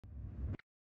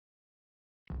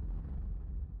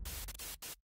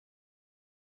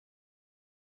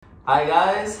Hi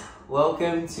guys,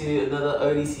 welcome to another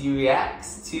O.D.C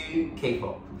reacts to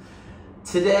K-pop.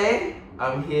 Today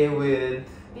I'm here with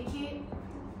Vicky,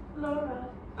 Laura,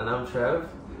 and I'm Trev,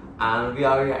 and we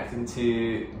are reacting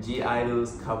to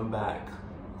G-Idol's comeback,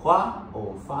 Hwaa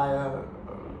or Fire.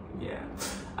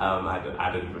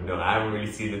 I don't even know. I haven't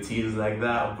really seen the teams like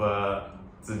that, but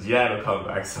it's a G-Idol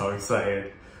comeback, so I'm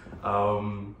excited.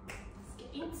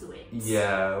 into it.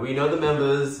 Yeah, we know the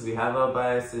members, we have our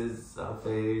biases, our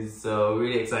faves, so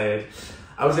really excited.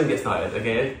 I'm just gonna get started,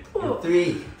 okay? In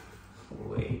 3,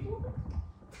 wait.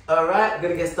 Alright, I'm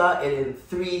gonna get started in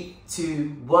 3, 2,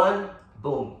 1,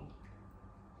 boom.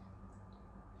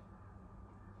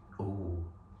 Ooh.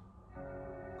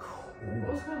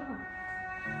 What's going on?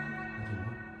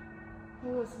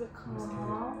 Oh, it's a bit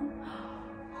calm.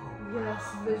 Yes,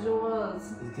 visuals.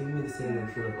 It's giving me the same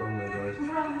feel of, oh my god.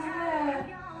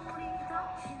 Right.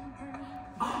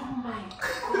 Oh my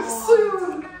god.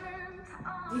 Soon.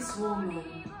 This woman.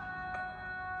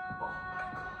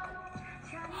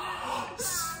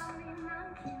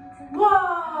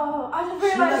 Wow! I just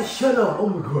realized. Shut up! Oh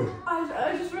my god. I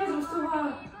just realized it was still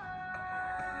her.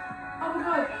 Oh my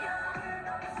god.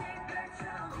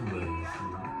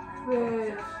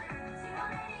 Wait.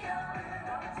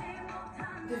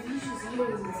 The visuals here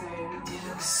is insane. They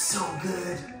look so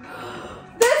good.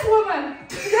 This woman!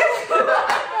 This woman!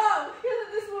 No!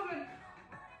 This woman!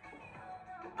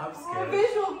 I'm Oh, scared.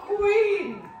 visual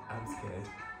queen! I'm scared.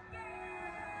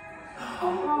 Oh!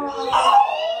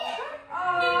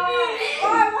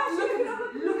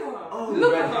 Look at her! Oh,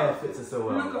 Look red at hair her! fits her so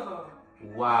well. Look at her!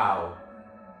 Wow.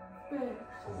 Wait.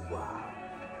 Oh, wow.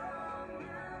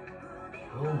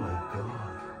 Oh my god.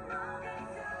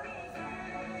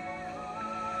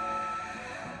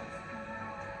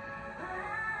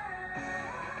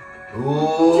 Ooh.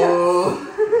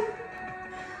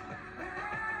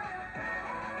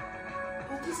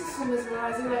 Oh, this is so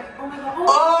mesmerizing. Like, oh my god.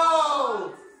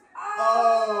 Oh!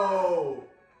 Oh!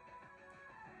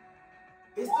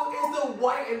 It's the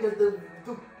white and the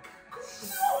Oh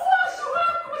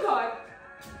my god.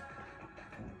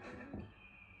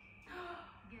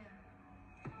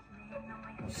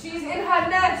 She's in her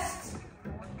nest.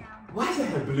 Why is her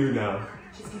hair blue now?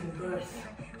 She's giving birth.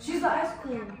 She's the ice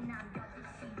queen.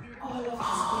 Oh, I love this bitch.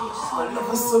 Oh, I love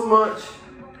her so much.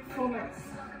 Performance.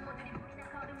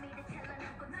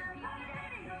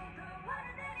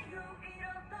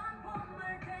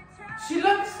 She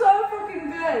looks so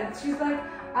fucking good. She's like,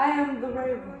 I am the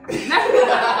raven.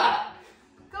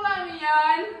 Come on,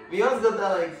 Mian. Beyonce's got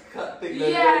that like cut thing that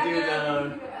Yeah, they do now.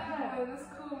 yeah, that's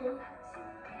cool.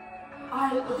 I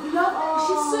love.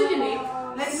 She's so unique.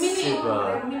 Like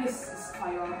Super. Mini is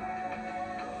fire.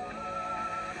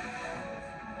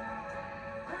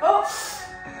 Oh.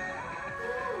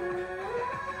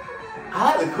 I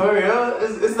like the choreo.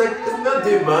 It's like it's not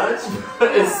doing much,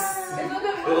 but it's not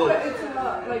that cool. but it's a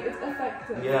lot. Like it's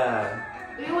effective. Yeah.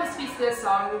 They always fix their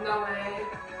song in that way.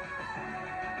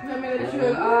 I mean, like, she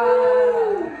goes,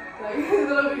 like,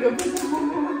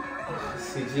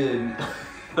 Sejin,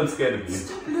 I'm scared of you.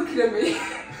 stop looking at me.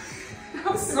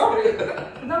 I'm sorry.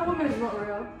 That woman is not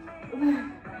real.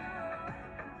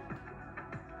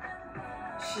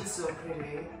 She's so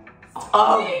pretty.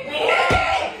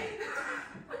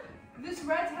 This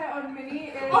red hair on Minnie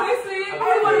is honestly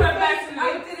one of my best. I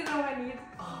didn't know I need.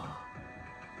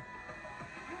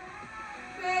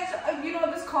 Bitch, you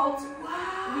know this cult?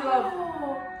 Wow. We love.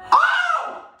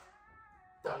 Oh!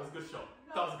 That was a good shot.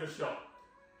 That was a good shot.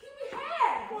 Give me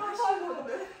hair. Oh my god.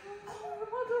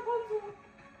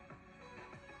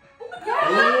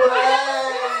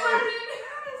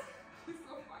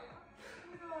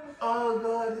 Oh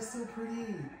god, it's so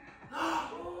pretty.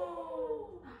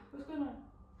 What's going on?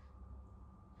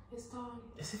 It's done.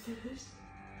 Is it finished?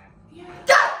 Yeah.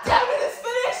 God damn it, it's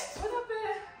finished! What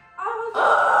happened?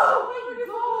 Oh my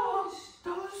gosh.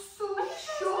 That was so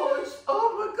short. Oh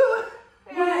my god.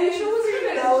 Yeah, you sure was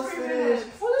finished? That was finished.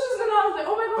 What was just gonna happen?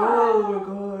 Oh my god. Oh my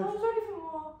god. I'm ready for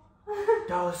more.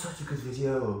 That was such a good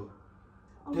video.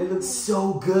 They look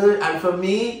so good. And for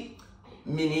me,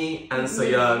 Minnie and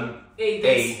Soyeon,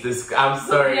 I'm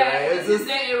sorry. Yeah, right? It's it's just,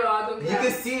 the era. you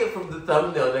can see it from the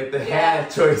thumbnail, like the hair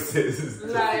choices.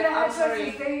 Like, I'm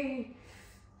sorry. They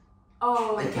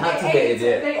captivated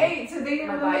it. They ate, so they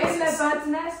were in their bird's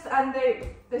nest and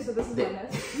they said this is my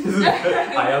nest.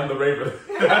 I am the raven.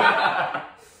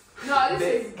 No, this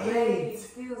is great. This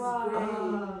Feels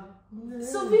wow. great.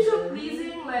 So visual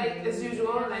pleasing, like as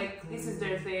usual, like this is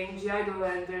their thing. G-Idol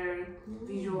and their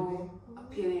visual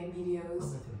appealing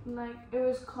videos. Like it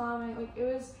was calming. Like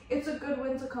it's a good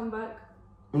winter comeback.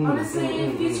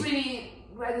 Honestly, this really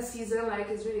right the season, like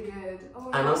it's really good. Oh my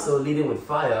And God. also leading with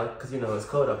fire, because you know it's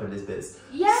cold up in this bit.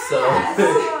 Yes!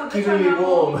 So keeping me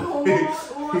warm.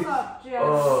 What's up, Jess?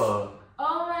 Oh,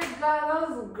 Oh my God, that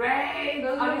was great.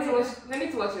 I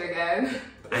need to watch it again.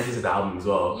 and this is the album as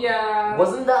well. Yeah.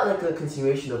 Wasn't that like a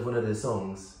continuation of one of the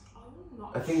songs? I'm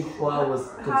not I think sure. Hwaa was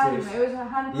Hand, continuation. it was a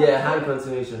hand. Yeah, hand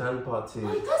continuation, hand part Oh, 2.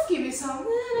 it does give you some.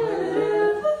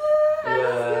 Yeah.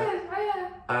 Yeah.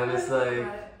 And it's like,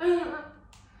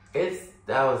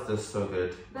 that was just so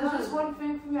good. There's just one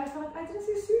thing for me. I feel like I didn't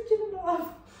see Sujin enough.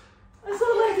 I saw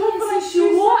I like didn't see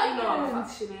Hwaa enough,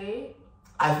 actually.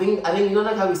 I think you know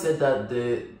like how we said that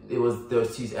there was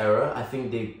Suji's era. I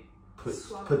think they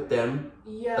put them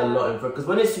Yeah. a lot in front, because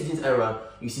when it's Suji's era,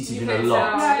 you see You Sujin a can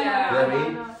lot. tell. Yeah, You know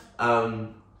what I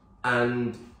mean?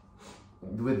 And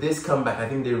with this comeback, I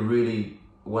think they really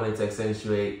wanted to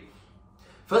accentuate.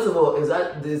 First of all,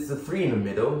 there's the 3 in the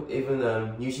middle, even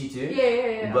Yushi too.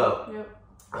 Yeah. But Yep.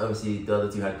 obviously the other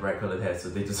 2 had bright colored hair, so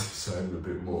they just shine a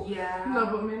bit more. Yeah. No,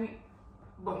 but many.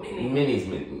 But Minnie.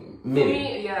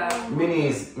 Mini. Yeah.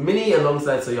 Mini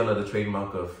alongside Soyeon, the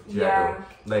trademark of G.I. Yeah.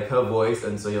 Like her voice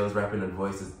and Soyeon's rapping and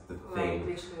voice is the Like, thing.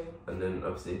 literally. And then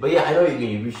obviously, but yeah, I know what you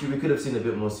mean. We could have seen a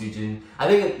bit more Sujin. I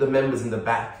think the members in the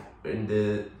back in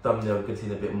the thumbnail we could have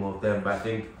seen a bit more of them. But I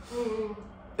think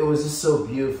it was just so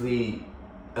beautifully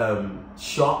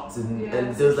shot, and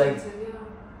there was like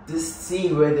this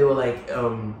scene where they were like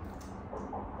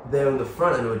they're in the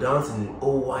front and they were dancing in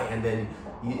all white, and then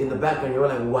in the background you're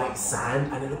like white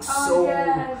sand, and it looks so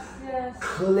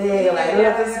clear. Like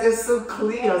it's so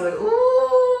clean. I was like,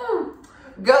 ooh,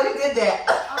 girl, you did that.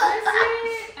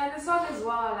 Honestly, and the song as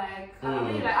well, like I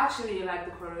really actually like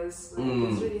the chorus. Like,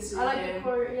 it's really soothing. I like the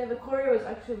choreo. Yeah, the choreo is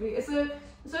actually it's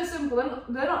so simple.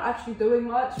 They're not actually doing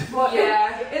much, but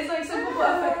Yeah. it's like simple but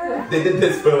effective. They did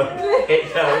this for like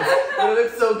 8 hours, and it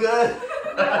looks so good.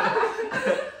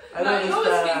 No, it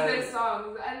always fits their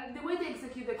songs, and the way they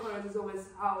execute the chorus is always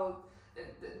how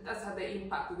that's how the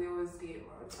impact they always give.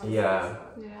 Yeah.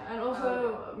 Yeah, and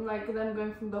also like them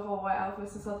going from the whole white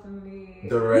outfits to suddenly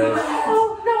The red.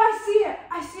 Oh no, I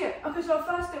see it. Okay, so at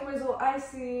first it was all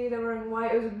icy, they were in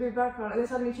white, it was a blue background, and then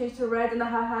suddenly changed to red, and then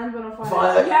her hand went on fire.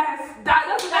 Fire. Yes,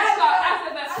 that's the best shot. That's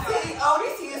the best shot. See,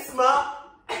 O.D.C is smart.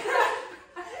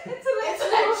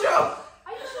 Intellectual.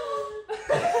 Are you sure?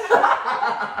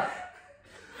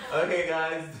 Okay,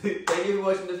 guys, thank you for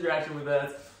watching this reaction with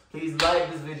us. Please like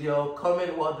this video,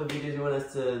 comment what the videos you want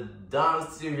us to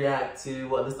dance to, react to,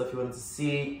 what the stuff you want to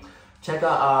see. Check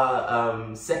out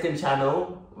our second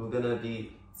channel. We're gonna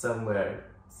be somewhere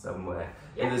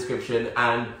in the description,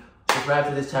 and subscribe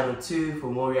to this channel too for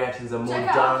more reactions and more Check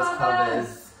out dance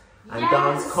covers and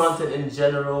dance content in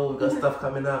general. We've got stuff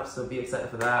coming up, so be excited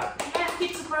for that. Yeah,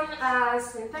 keep supporting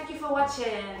us, and thank you for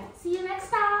watching. See you next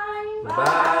time.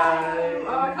 Bye.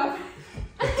 Oh, I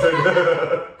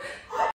can't.